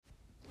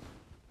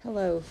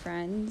Hello,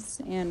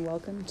 friends, and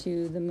welcome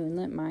to the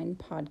Moonlit Mind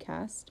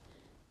podcast.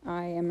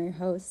 I am your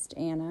host,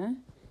 Anna,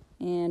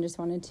 and just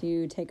wanted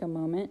to take a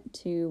moment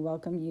to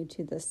welcome you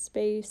to this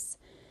space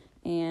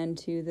and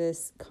to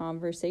this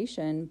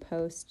conversation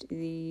post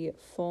the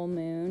full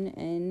moon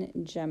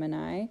in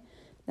Gemini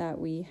that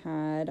we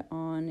had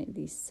on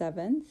the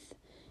 7th.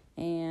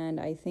 And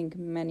I think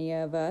many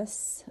of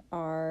us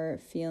are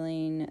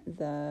feeling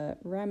the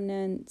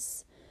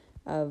remnants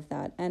of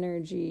that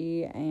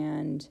energy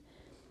and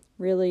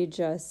really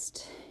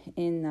just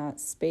in that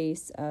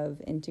space of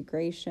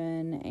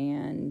integration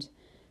and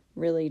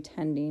really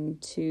tending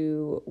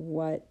to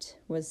what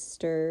was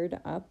stirred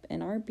up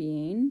in our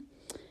being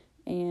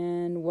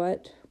and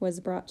what was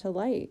brought to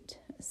light.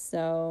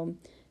 So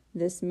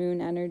this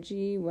moon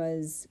energy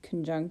was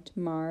conjunct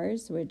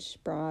Mars, which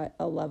brought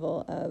a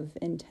level of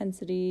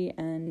intensity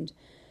and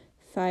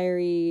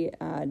fiery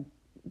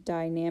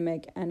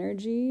dynamic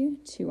energy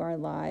to our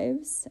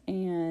lives.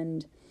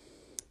 And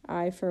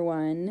I, for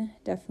one,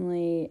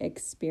 definitely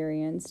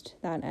experienced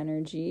that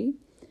energy.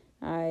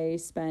 I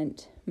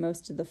spent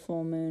most of the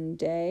full moon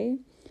day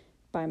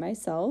by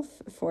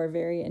myself for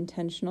very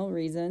intentional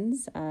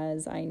reasons,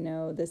 as I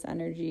know this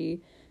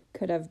energy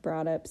could have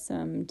brought up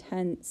some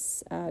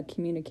tense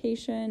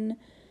communication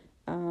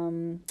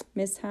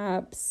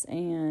mishaps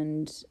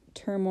and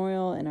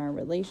turmoil in our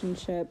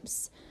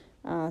relationships.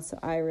 So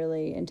I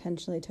really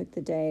intentionally took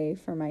the day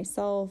for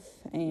myself,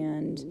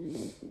 and,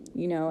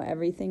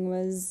 everything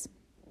was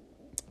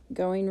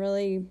going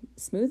really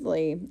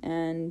smoothly.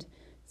 And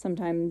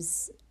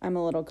sometimes I'm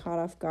a little caught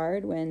off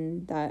guard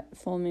when that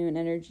full moon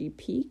energy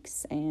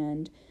peaks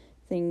and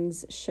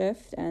things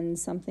shift and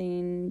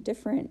something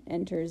different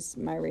enters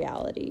my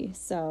reality.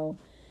 So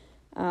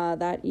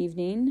that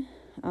evening,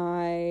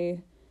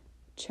 I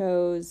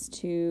chose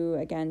to,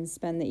 again,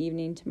 spend the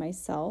evening to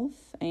myself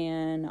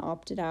and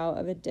opted out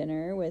of a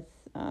dinner with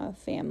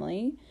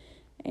family.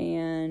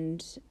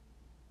 And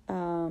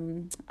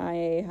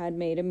I had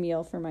made a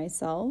meal for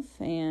myself,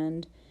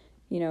 and,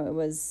 it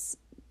was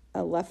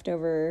a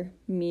leftover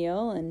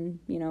meal and,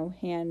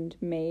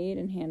 handmade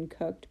and hand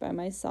cooked by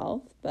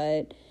myself.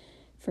 But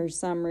for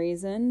some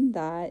reason,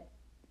 that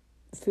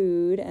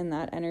food and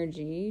that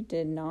energy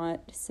did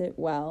not sit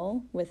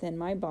well within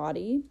my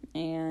body.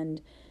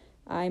 And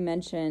I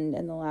mentioned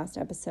in the last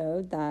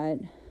episode that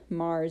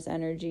Mars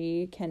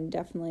energy can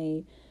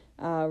definitely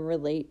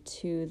relate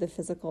to the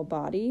physical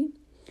body.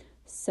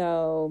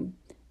 So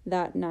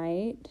that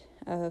night,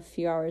 a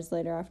few hours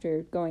later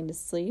after going to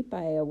sleep,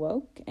 I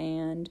awoke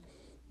and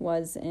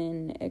was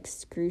in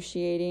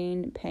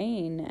excruciating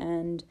pain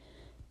and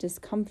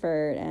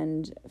discomfort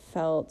and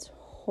felt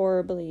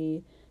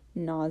horribly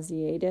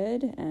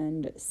nauseated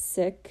and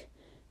sick,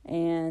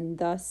 and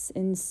thus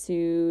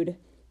ensued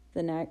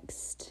the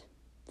next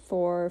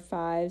 4,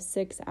 5,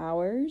 6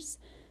 hours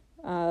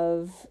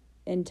of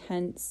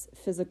intense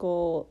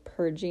physical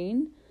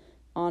purging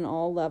on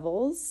all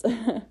levels.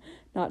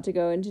 Not to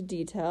go into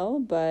detail,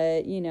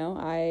 but,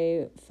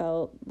 I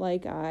felt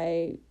like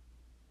I,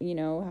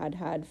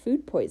 had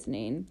food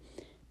poisoning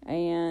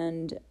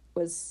and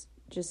was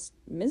just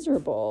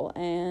miserable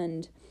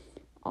and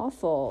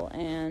awful.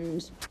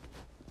 And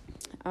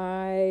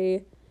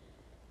my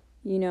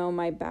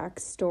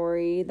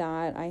backstory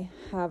that I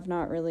have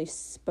not really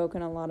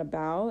spoken a lot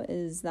about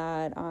is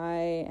that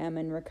I am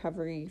in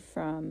recovery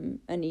from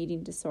an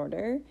eating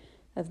disorder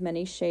of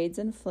many shades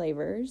and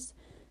flavors,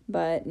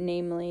 but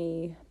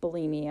namely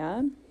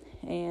bulimia.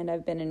 And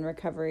I've been in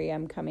recovery.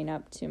 I'm coming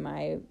up to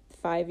my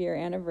 5-year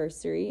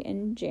anniversary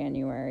in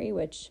January,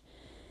 which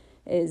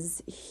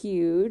is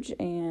huge.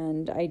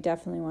 And I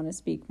definitely want to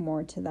speak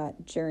more to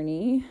that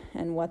journey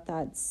and what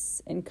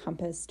that's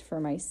encompassed for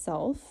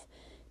myself,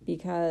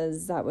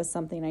 because that was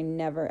something I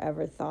never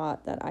ever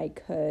thought that I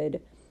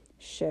could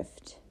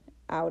shift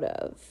out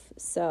of.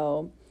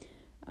 So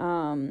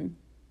the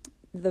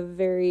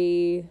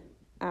very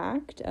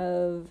act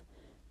of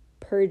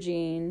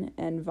purging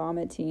and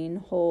vomiting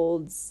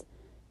holds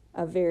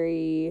a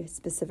very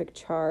specific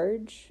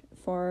charge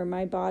for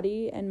my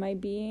body and my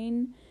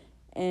being,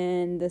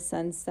 in the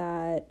sense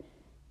that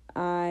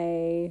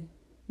I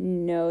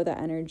know the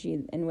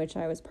energy in which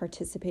I was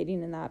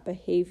participating in that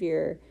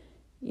behavior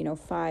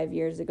 5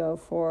 years ago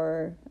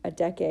for a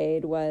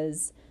decade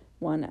was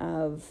one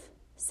of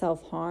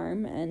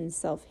self-harm and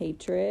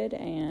self-hatred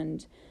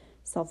and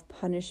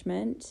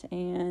self-punishment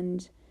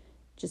and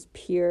just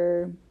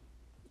pure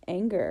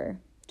anger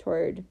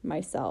toward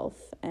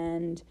myself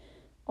and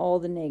all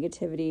the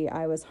negativity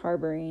I was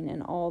harboring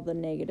and all the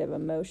negative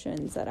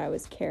emotions that I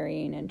was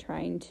carrying and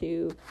trying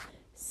to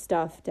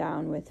stuff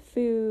down with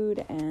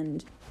food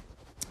and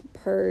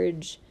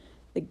purge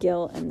the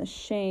guilt and the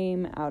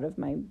shame out of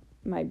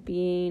my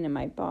being and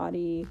my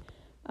body.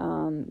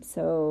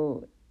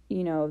 So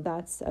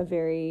that's a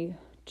very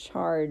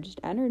charged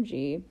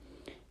energy.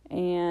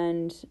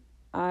 And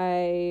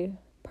I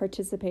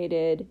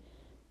participated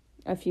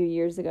a few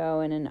years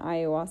ago in an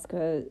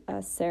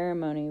ayahuasca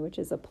ceremony, which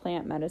is a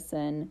plant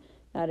medicine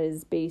that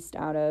is based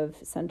out of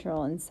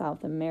Central and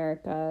South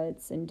America.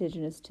 It's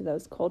indigenous to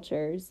those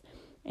cultures.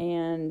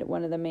 And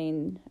one of the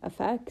main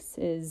effects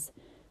is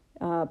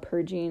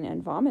purging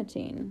and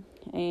vomiting.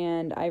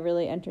 And I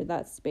really entered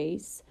that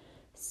space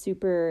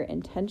super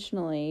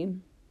intentionally.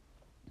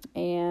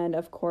 And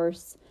of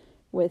course,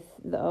 with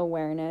the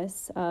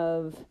awareness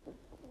of,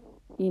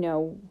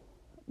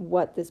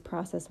 what this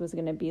process was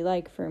going to be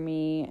like for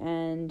me.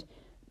 And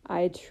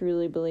I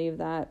truly believe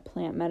that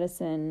plant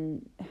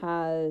medicine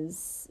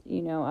has,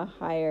 a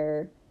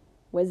higher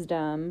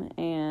wisdom.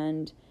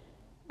 And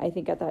I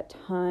think at that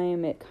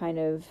time it kind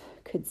of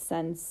could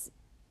sense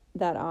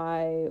that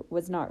I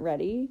was not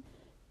ready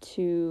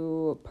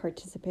to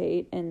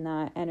participate in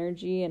that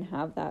energy and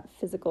have that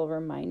physical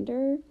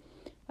reminder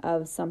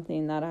of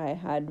something that I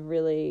had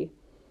really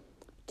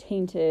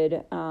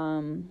tainted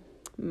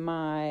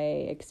my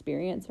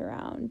experience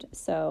around.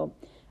 So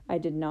I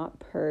did not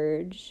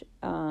purge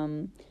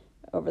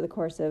over the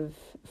course of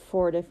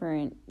 4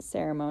 different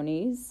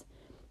ceremonies.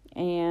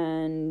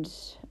 And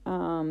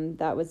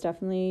that was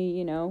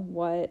definitely,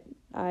 what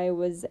I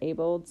was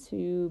able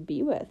to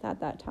be with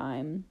at that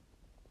time.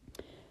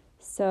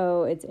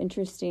 So it's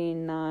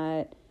interesting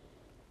that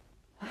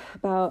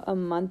about a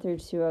month or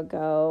 2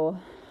 ago,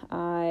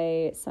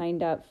 I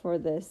signed up for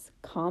this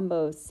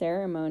combo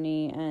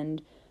ceremony,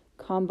 and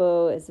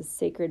combo is a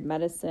sacred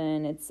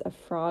medicine. It's a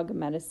frog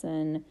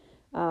medicine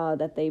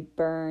that they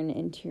burn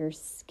into your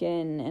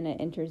skin, and it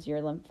enters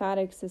your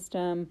lymphatic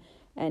system,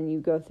 and you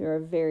go through a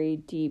very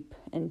deep,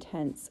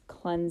 intense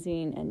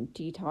cleansing and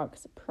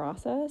detox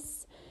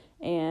process.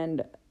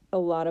 And a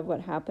lot of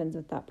what happens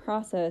with that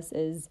process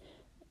is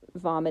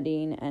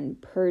vomiting and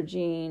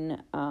purging.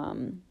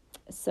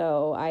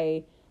 So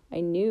I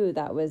knew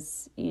that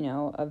was,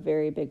 a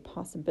very big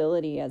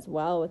possibility as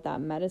well with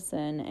that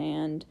medicine.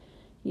 And,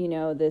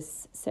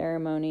 this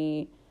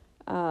ceremony,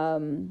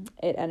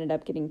 it ended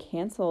up getting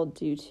canceled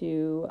due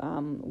to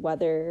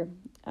weather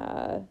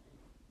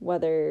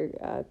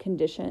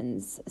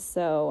conditions.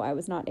 So I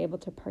was not able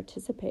to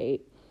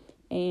participate.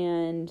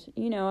 And,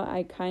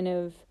 I kind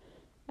of,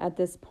 at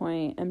this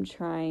point, am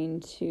trying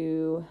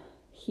to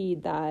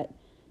heed that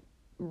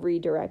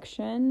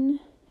redirection,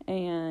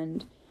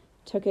 and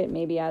took it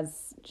maybe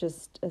as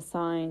just a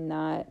sign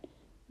that,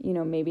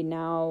 maybe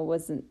now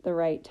wasn't the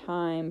right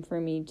time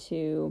for me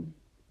to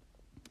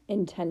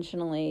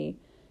intentionally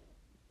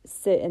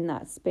sit in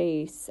that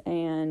space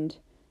and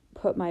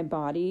put my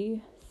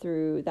body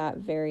through that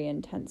very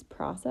intense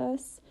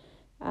process.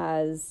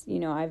 As,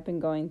 I've been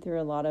going through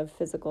a lot of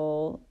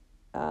physical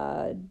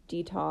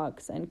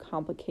detox and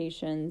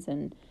complications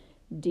and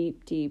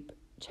deep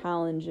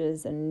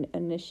challenges and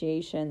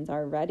initiations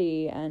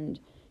already, and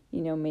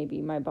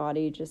maybe my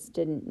body just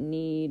didn't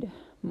need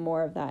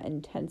more of that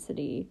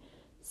intensity.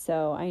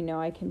 So I know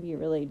I can be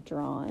really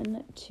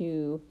drawn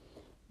to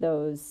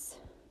those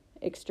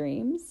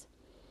extremes.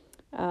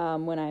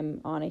 When I'm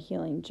on a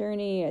healing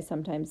journey, I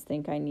sometimes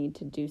think I need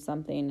to do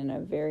something in a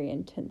very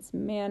intense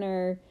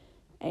manner,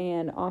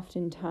 and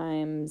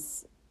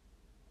oftentimes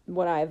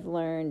what I've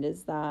learned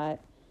is that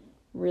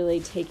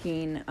really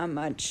taking a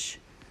much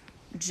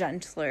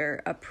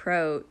gentler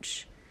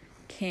approach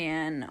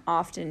can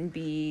often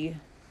be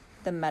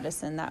the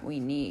medicine that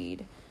we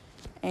need.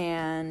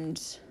 And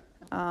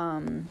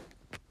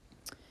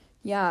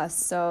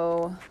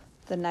so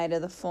the night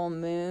of the full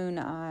moon,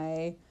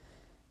 I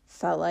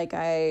felt like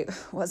I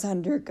was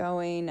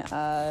undergoing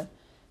a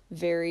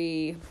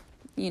very,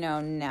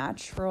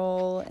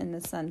 natural, in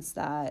the sense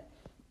that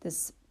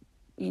this,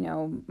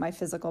 my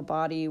physical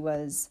body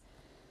was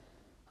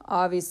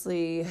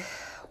obviously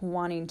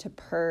wanting to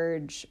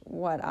purge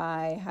what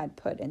I had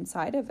put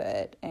inside of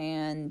it.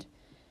 And,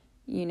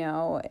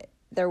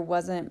 there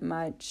wasn't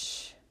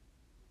much,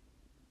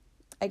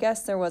 I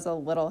guess there was a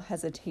little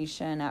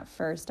hesitation at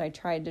first. I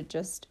tried to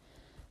just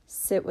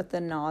sit with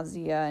the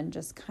nausea and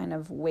just kind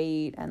of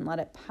wait and let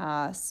it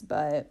pass,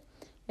 but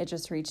it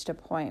just reached a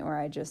point where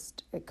I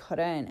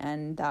couldn't.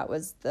 And that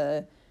was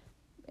the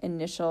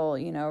initial,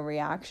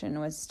 reaction,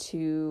 was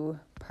to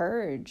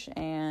purge.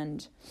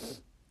 And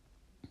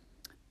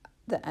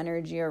the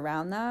energy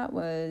around that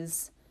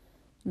was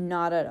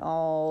not at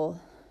all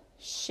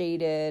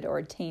shaded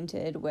or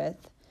tainted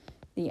with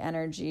the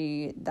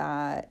energy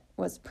that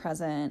was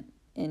present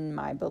in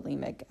my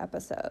bulimic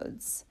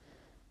episodes.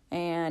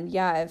 And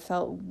it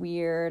felt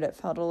weird. It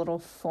felt a little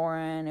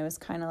foreign. It was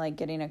kind of like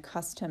getting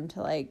accustomed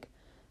to like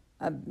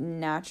a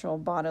natural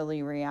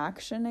bodily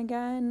reaction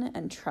again,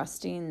 and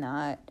trusting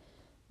that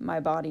my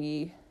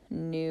body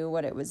knew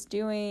what it was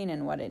doing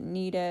and what it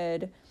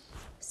needed.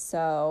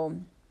 So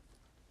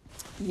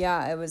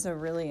it was a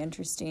really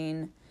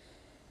interesting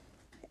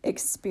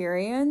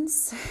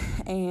experience.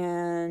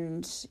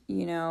 And,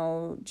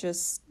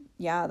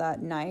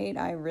 that night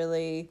I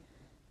really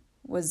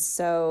was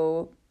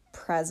so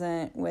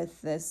present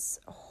with this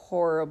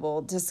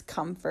horrible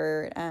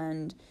discomfort.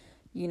 And,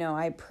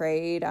 I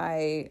prayed,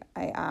 I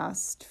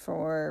asked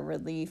for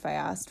relief, I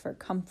asked for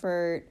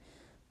comfort.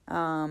 It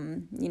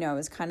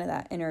was kind of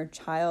that inner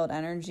child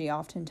energy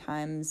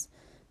oftentimes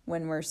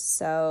when we're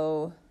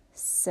so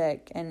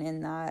sick and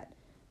in that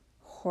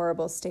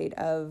horrible state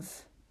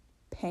of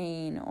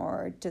pain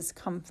or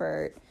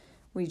discomfort,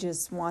 we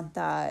just want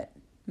that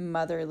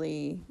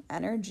motherly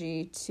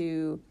energy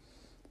to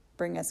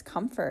bring us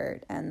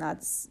comfort. And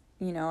that's,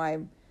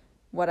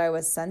 what I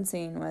was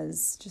sensing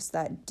was just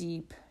that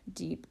deep,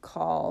 deep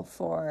call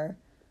for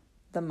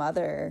the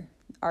mother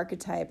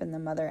archetype and the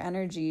mother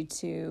energy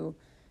to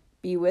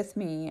be with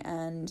me.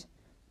 And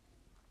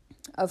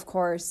of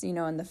course,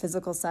 in the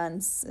physical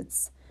sense,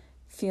 it's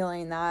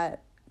feeling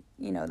that,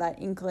 that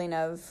inkling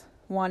of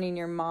wanting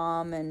your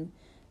mom and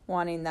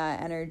wanting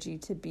that energy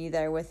to be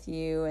there with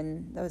you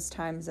in those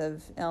times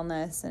of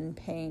illness and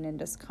pain and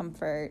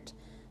discomfort.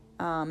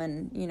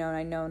 And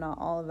I know not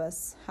all of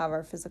us have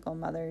our physical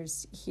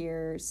mothers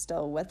here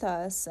still with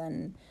us,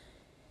 and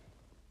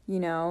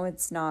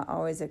it's not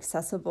always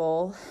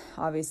accessible,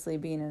 obviously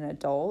being an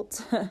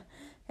adult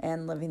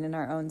and living in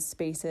our own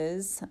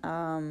spaces.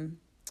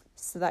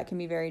 So that can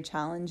be very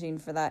challenging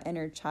for that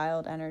inner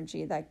child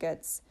energy that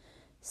gets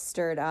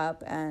stirred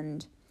up.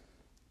 And,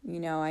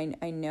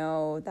 I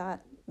know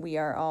that we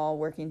are all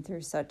working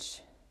through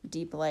such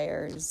deep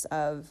layers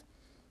of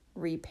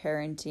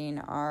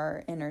reparenting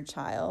our inner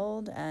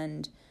child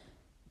and,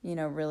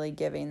 really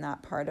giving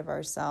that part of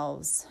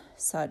ourselves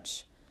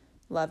such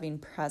loving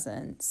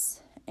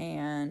presence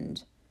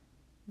and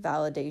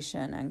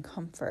validation and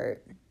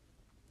comfort.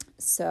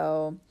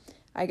 So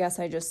I guess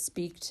I just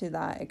speak to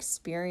that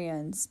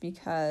experience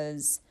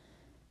because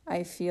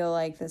I feel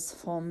like this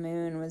full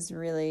moon was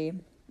really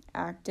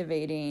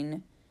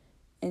activating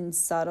in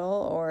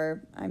subtle,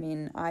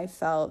 I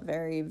felt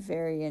very,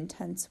 very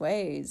intense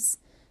ways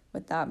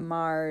with that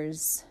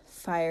Mars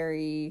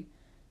fiery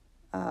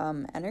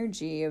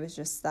energy. It was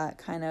just that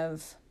kind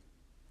of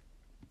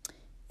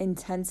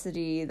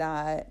intensity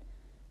that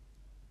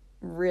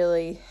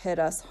really hit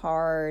us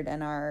hard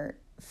in our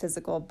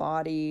physical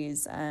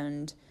bodies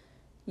and,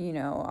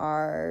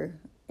 our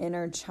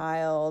inner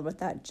child with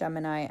that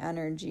Gemini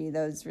energy,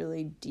 those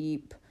really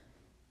deep,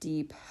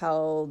 deep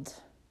held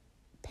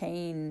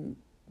pains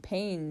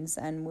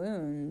and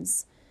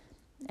wounds.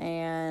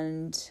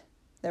 And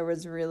there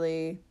was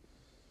really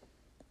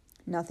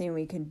nothing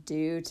we could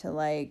do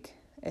to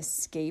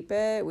escape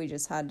it. We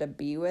just had to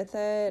be with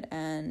it.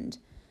 And,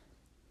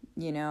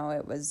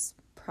 it was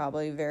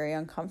probably very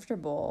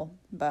uncomfortable.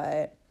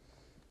 But,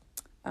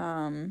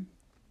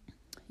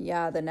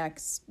 the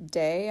next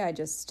day I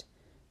just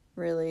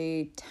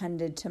really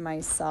tended to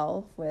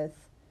myself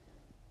with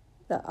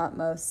the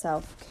utmost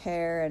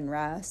self-care and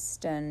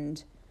rest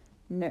and,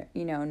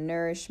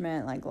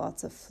 nourishment, like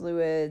lots of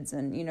fluids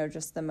and,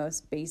 just the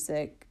most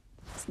basic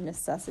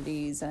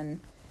necessities.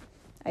 And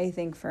I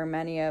think for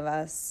many of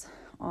us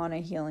on a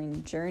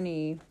healing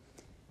journey,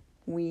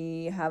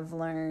 we have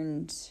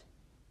learned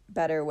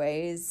better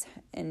ways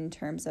in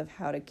terms of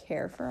how to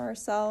care for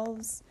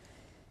ourselves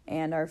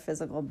and our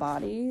physical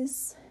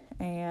bodies.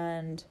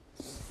 And,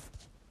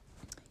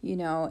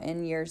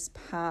 in years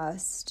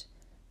past,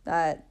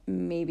 that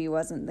maybe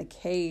wasn't the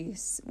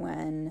case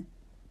when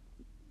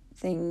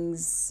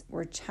things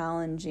were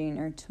challenging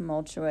or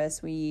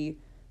tumultuous. We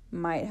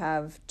might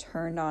have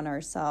turned on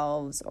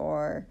ourselves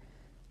or,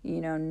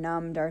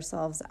 numbed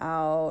ourselves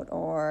out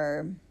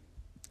or,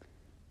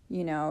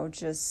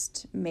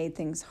 just made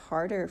things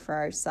harder for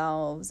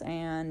ourselves.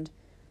 And,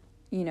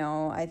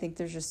 I think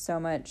there's just so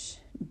much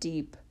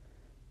deep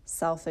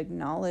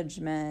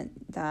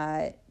self-acknowledgement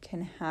that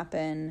can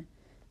happen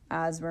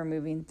as we're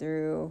moving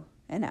through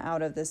and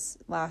out of this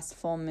last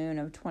full moon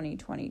of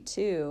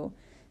 2022,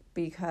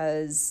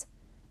 because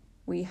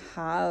we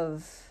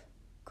have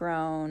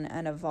grown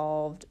and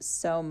evolved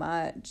so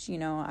much.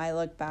 I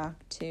look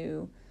back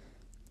to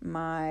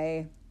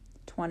my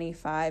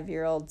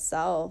 25-year-old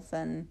self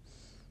and,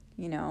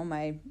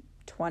 my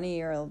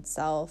 20-year-old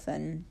self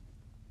and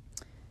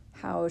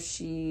how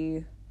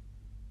she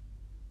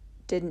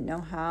didn't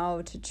know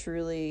how to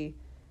truly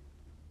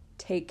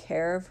take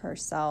care of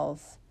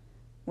herself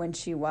when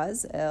she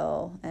was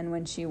ill and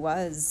when she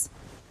was,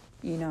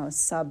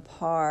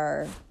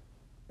 subpar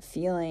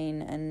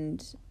feeling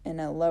and in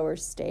a lower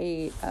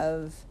state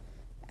of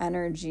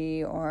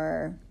energy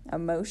or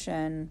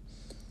emotion.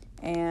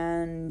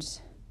 And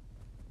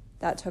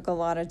that took a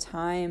lot of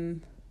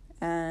time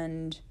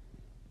and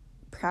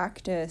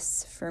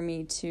practice for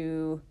me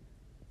to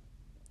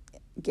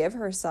give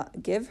her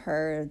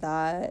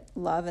that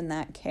love and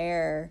that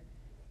care,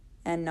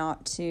 and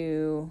not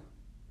to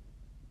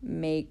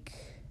make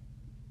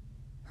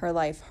her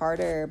life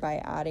harder by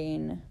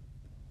adding,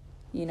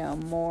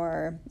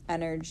 more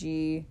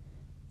energy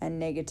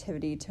and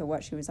negativity to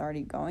what she was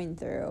already going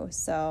through.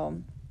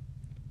 So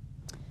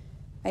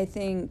I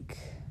think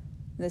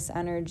this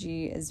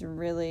energy is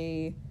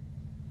really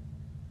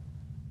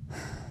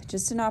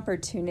just an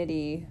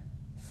opportunity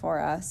for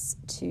us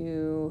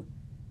to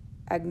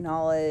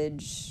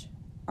acknowledge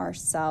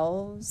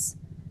ourselves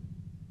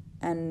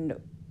and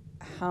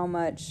how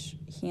much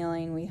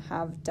healing we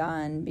have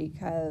done,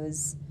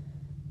 because,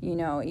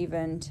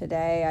 even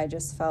today I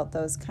just felt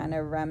those kind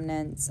of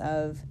remnants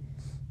of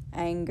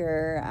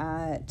anger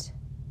at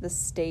the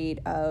state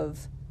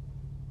of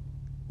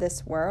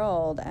this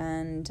world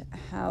and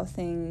how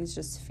things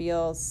just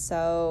feel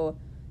so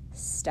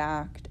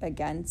stacked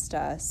against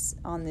us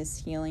on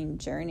this healing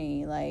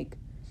journey. Like,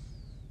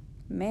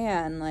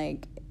 man,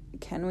 like,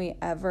 can we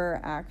ever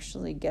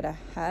actually get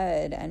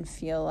ahead and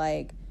feel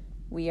like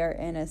we are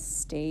in a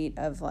state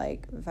of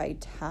like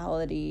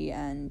vitality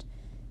and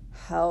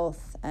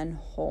health and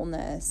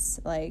wholeness?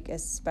 Like,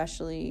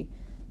 especially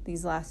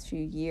these last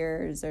few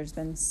years, there's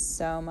been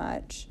so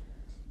much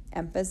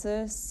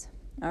emphasis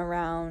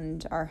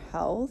around our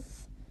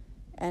health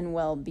and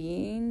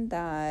well-being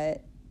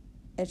that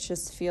it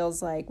just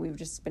feels like we've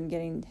just been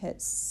getting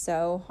hit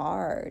so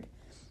hard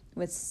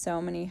with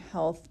so many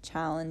health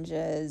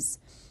challenges,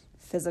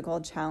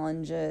 physical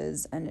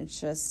challenges, and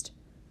it's just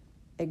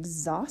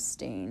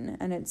exhausting.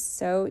 And it's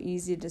so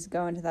easy to just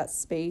go into that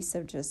space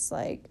of just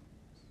like,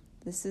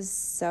 this is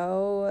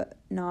so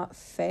not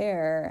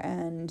fair,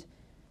 and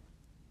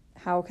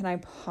how can I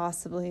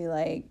possibly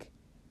like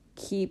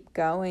keep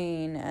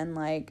going and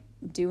like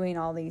doing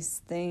all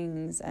these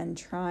things and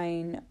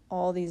trying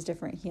all these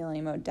different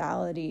healing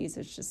modalities?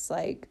 It's just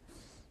like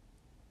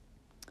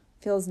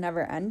feels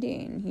never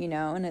ending, you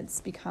know, and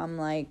it's become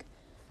like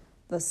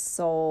the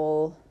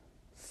sole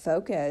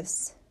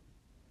focus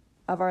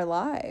of our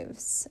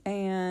lives.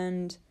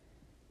 And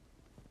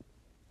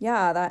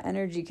yeah, that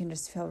energy can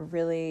just feel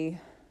really,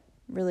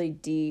 really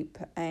deep.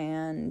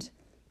 And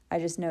I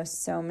just know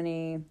so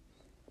many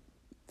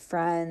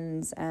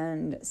friends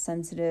and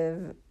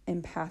sensitive,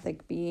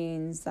 empathic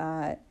beings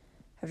that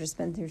have just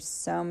been through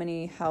so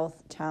many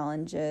health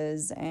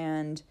challenges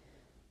and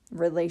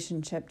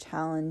relationship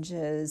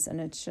challenges,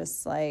 and it's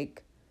just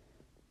like,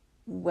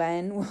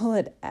 when will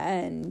it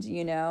end,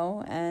 you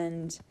know?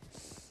 And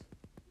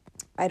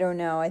I don't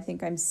know, I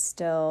think I'm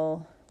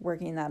still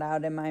working that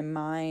out in my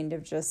mind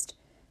of just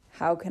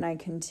how can I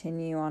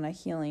continue on a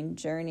healing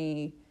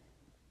journey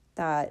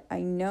that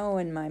I know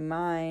in my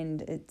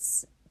mind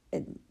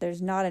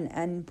there's not an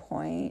end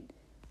point,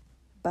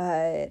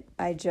 but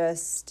I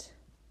just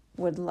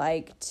would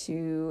like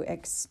to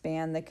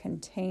expand the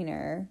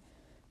container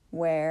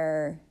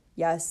where,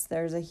 yes,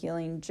 there's a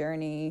healing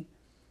journey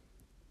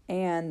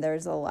and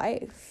there's a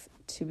life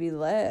to be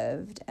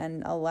lived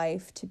and a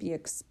life to be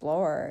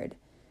explored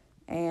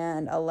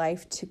and a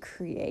life to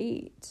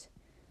create.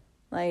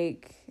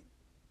 Like,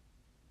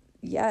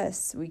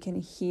 yes, we can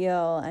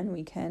heal and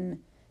we can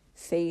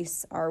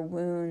face our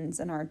wounds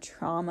and our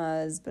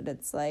traumas, but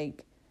it's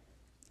like,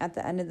 at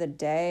the end of the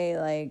day,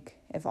 like,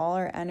 if all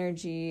our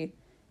energy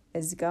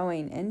is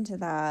going into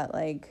that,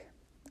 like,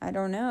 I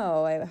don't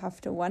know, I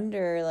have to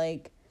wonder,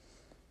 like,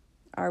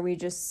 are we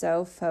just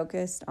so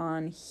focused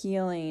on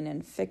healing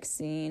and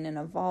fixing and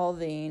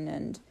evolving,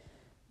 and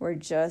we're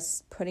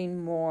just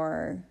putting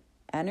more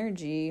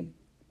energy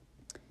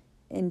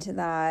into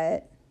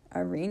that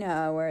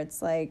arena where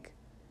it's like,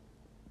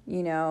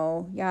 you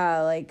know,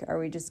 yeah, like, are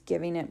we just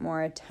giving it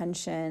more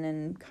attention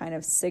and kind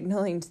of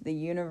signaling to the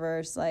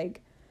universe,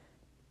 like,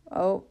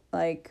 oh,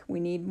 like, we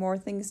need more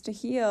things to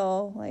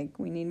heal, like,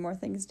 we need more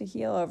things to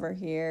heal over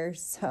here.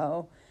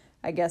 So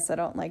I guess I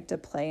don't like to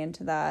play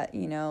into that,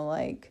 you know,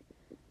 like,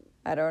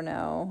 I don't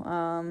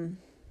know,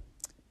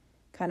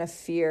 kind of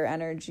fear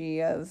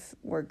energy of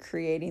we're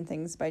creating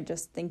things by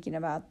just thinking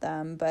about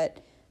them.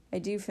 But I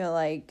do feel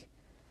like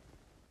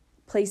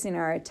placing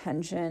our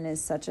attention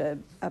is such a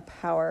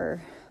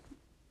power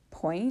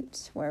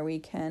point where we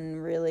can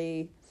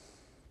really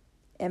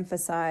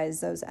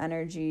emphasize those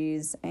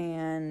energies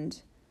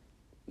and,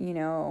 you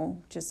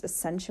know, just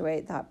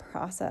accentuate that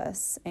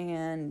process.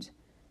 And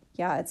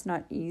yeah, it's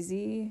not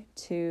easy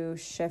to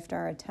shift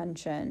our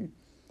attention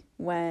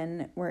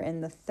when we're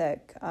in the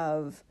thick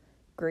of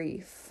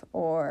grief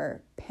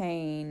or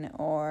pain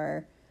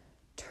or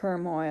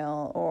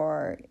turmoil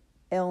or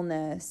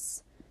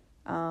illness.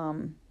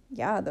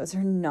 Yeah, those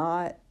are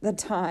not the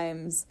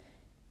times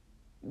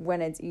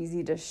when it's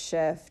easy to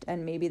shift,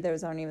 and maybe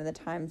those aren't even the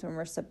times when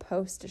we're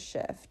supposed to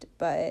shift.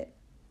 But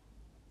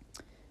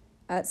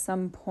at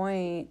some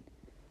point,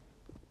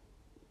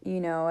 you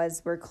know,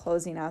 as we're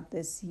closing out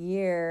this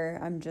year,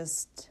 I'm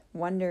just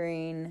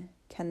wondering,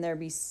 can there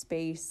be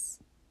space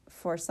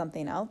for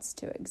something else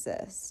to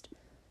exist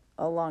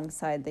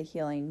alongside the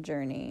healing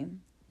journey?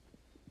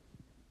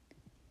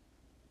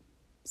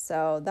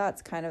 So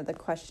that's kind of the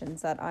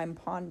questions that I'm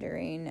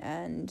pondering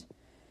and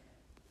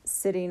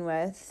sitting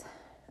with.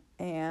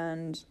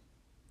 And,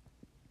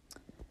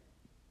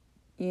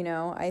 you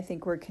know, I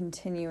think we're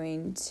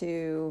continuing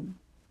to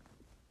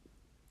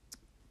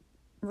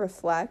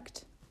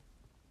reflect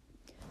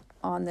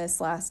on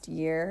this last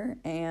year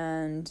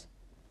and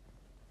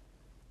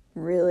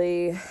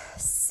really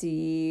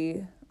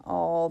see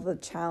all the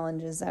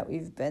challenges that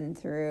we've been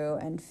through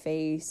and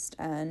faced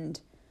and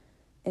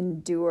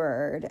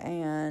endured.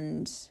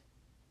 And,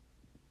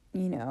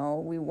 you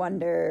know, we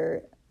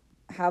wonder,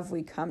 have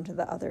we come to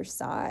the other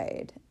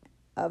side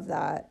of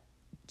that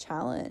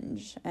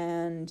challenge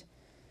and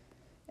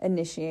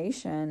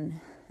initiation?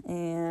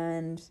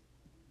 And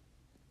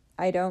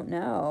I don't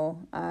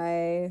know.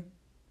 I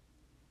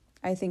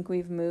I think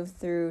we've moved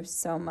through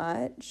so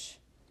much,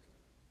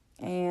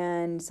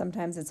 and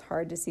sometimes it's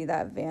hard to see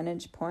that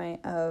vantage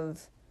point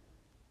of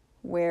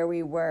where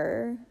we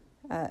were,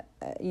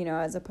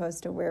 as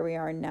opposed to where we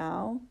are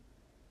now.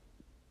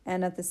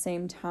 And at the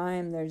same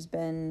time, there's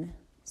been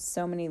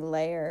so many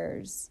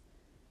layers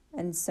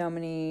and so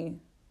many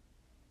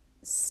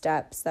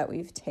steps that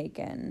we've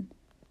taken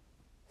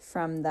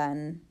from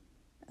then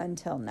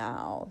until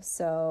now.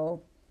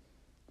 So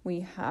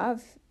we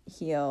have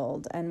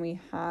healed and we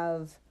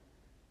have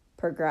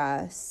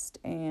progressed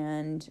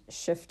and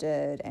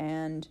shifted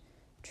and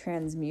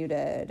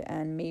transmuted,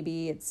 and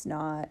maybe it's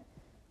not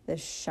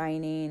this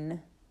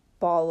shining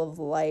ball of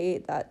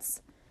light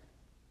that's,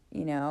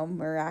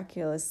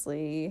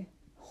 miraculously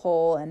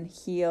whole and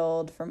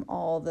healed from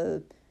all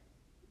the,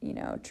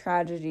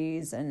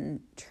 tragedies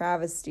and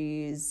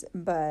travesties,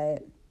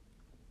 but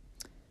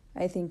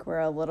I think we're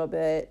a little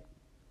bit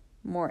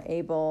more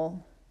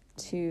able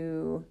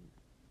to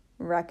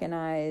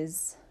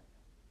recognize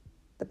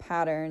the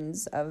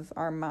patterns of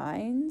our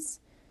minds,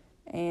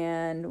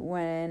 and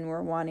when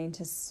we're wanting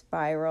to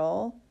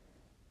spiral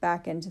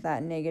back into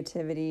that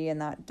negativity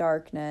and that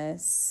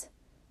darkness,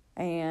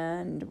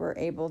 and we're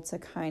able to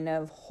kind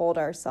of hold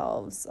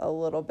ourselves a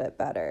little bit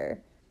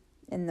better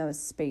in those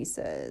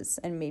spaces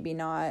and maybe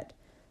not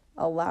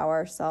allow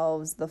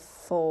ourselves the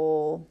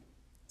full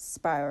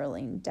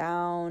spiraling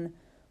down,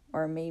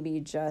 or maybe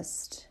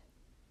just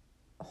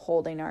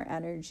holding our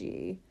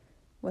energy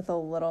with a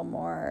little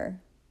more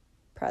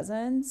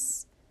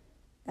presence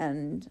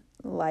and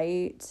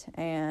light,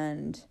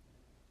 and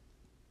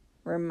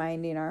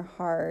reminding our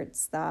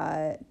hearts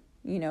that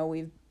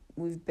we've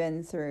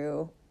been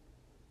through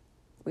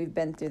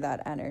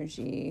that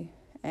energy,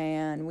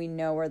 and we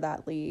know where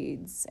that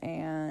leads,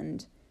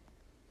 and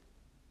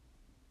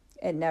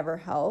it never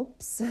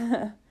helps.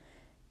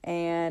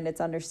 And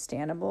it's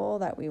understandable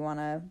that we want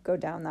to go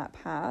down that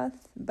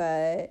path,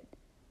 but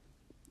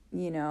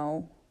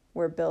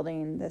we're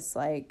building this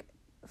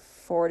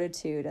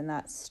fortitude and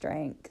that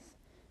strength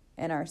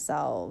in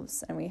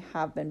ourselves, and we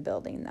have been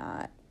building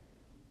that,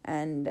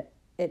 and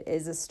it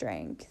is a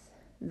strength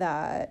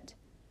that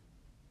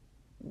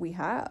we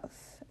have.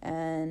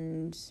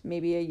 And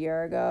maybe a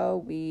year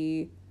ago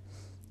we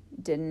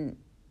didn't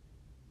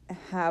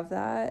have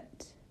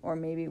that, or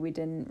maybe we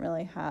didn't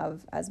really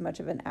have as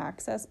much of an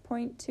access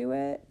point to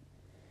it,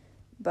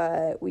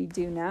 but we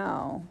do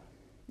now.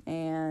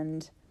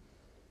 And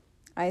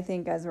I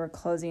think as we're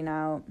closing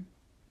out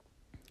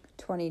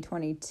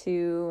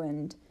 2022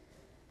 and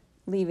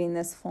leaving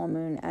this full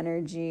moon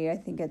energy, I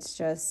think it's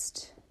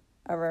just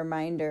a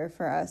reminder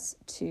for us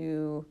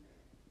to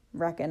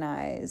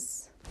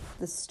recognize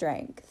the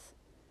strength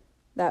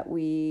that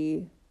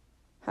we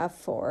have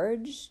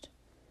forged,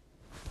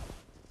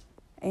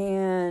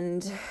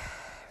 and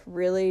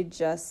really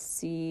just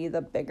see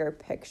the bigger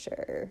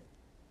picture,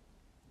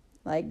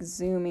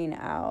 zooming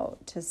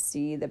out to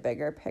see the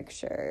bigger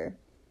picture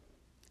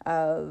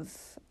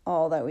of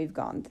all that we've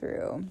gone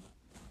through,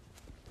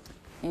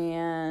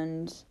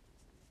 and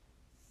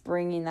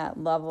bringing that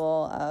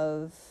level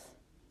of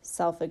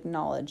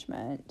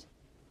self-acknowledgement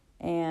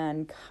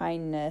and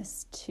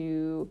kindness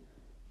to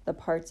the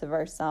parts of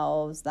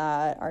ourselves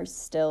that are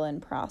still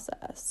in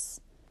process,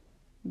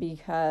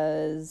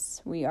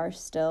 because we are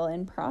still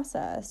in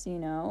process,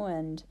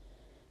 and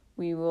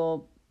we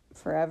will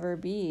forever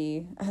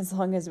be, as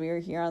long as we are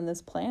here on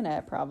this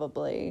planet,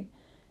 probably.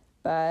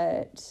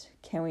 But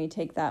can we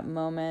take that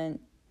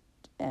moment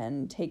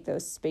and take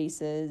those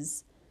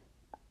spaces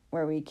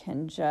where we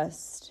can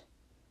just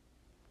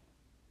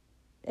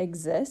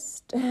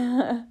exist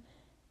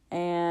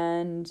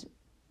and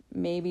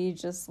maybe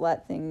just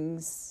let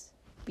things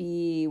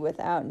be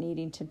without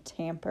needing to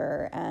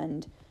tamper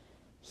and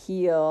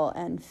heal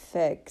and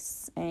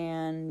fix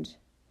and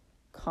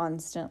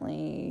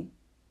constantly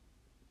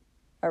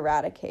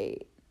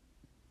eradicate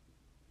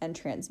and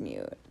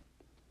transmute.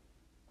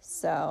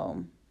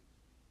 So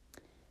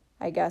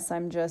I guess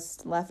I'm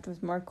just left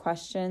with more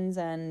questions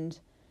and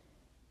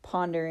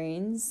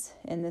ponderings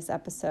in this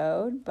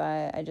episode,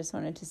 but I just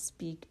wanted to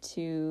speak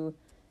to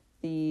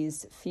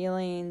these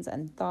feelings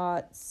and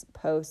thoughts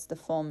post the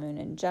full moon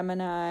in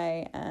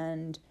Gemini,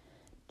 and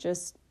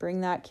just bring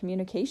that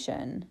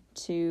communication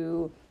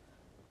to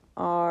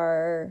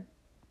our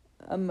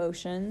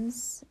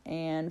emotions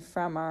and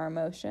from our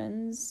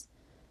emotions,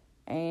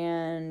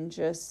 and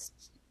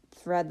just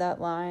thread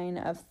that line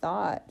of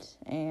thought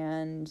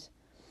and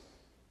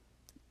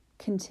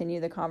continue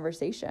the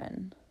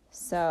conversation.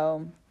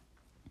 So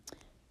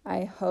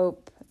I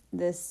hope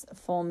this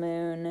full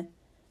moon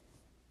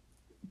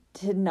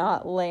did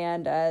not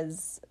land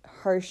as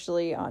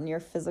harshly on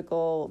your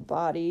physical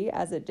body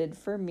as it did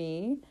for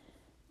me.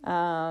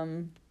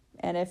 And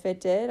if it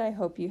did, I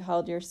hope you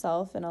held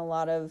yourself in a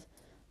lot of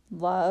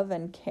love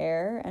and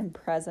care and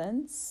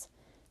presence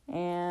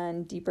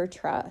and deeper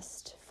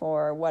trust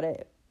for what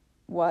it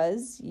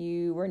was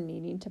you were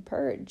needing to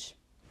purge,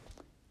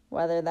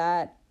 whether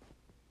that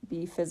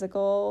be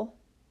physical,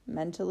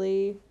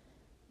 mentally,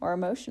 or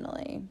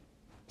emotionally.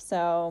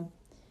 So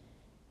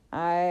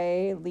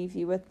I leave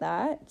you with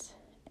that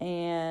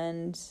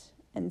and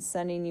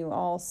sending you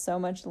all so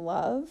much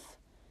love.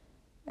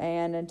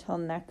 And until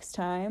next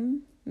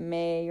time,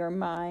 may your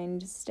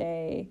mind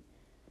stay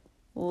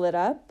lit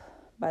up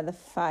by the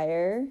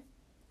fire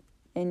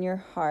in your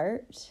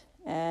heart,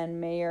 and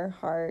may your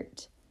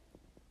heart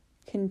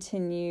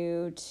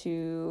continue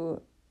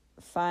to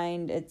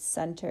find its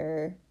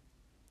center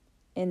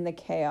in the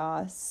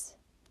chaos,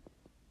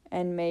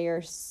 and may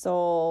your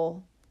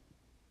soul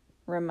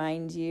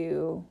remind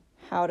you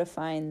how to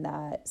find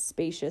that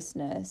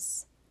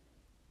spaciousness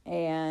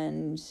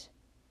and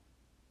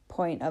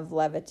point of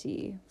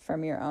levity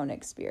from your own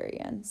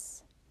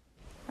experience.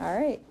 All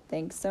right,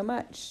 thanks so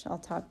much. I'll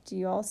talk to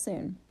you all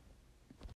soon.